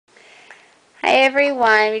Hi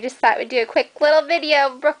everyone, we just thought we'd do a quick little video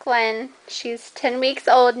of Brooklyn. She's 10 weeks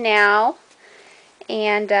old now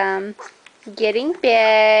and getting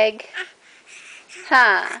big.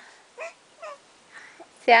 Huh?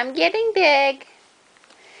 See, I'm getting big.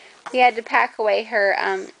 We had to pack away her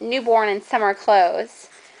newborn and summer clothes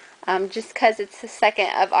just because it's the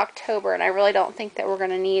 2nd of October and I really don't think that we're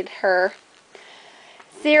going to need her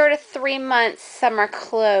 0 to 3 months summer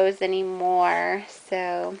clothes anymore.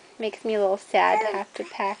 So, makes me a little sad to have to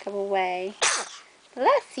pack them away.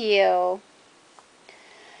 Bless you.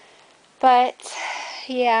 But,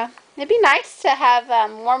 yeah, it'd be nice to have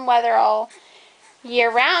warm weather all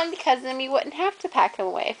year round because then we wouldn't have to pack them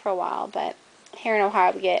away for a while. But here in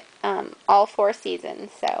Ohio we get all 4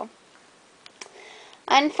 seasons, so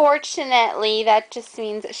unfortunately that just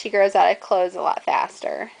means that she grows out of clothes a lot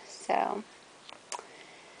faster. So,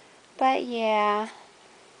 but yeah,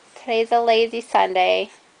 today's a lazy Sunday.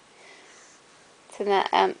 It's in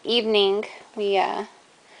the evening. We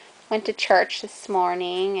went to church this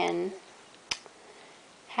morning and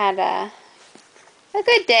had a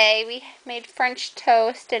good day. We made French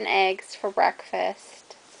toast and eggs for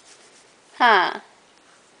breakfast. Huh?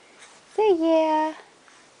 So yeah.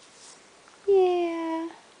 Yeah.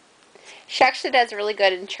 She actually does really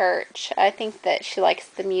good in church. I think that she likes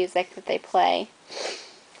the music that they play.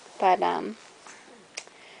 But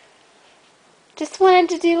just wanted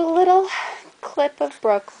to do a little clip of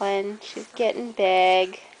Brooklyn. She's getting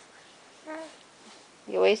big.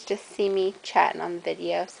 You always just see me chatting on the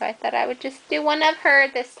video, so I thought I would just do one of her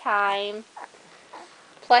this time.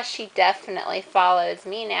 Plus, she definitely follows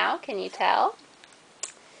me now. Can you tell?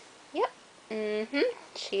 Yep.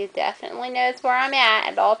 She definitely knows where I'm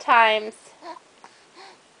at all times.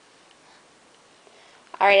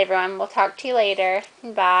 Alright, everyone. We'll talk to you later.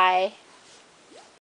 Bye.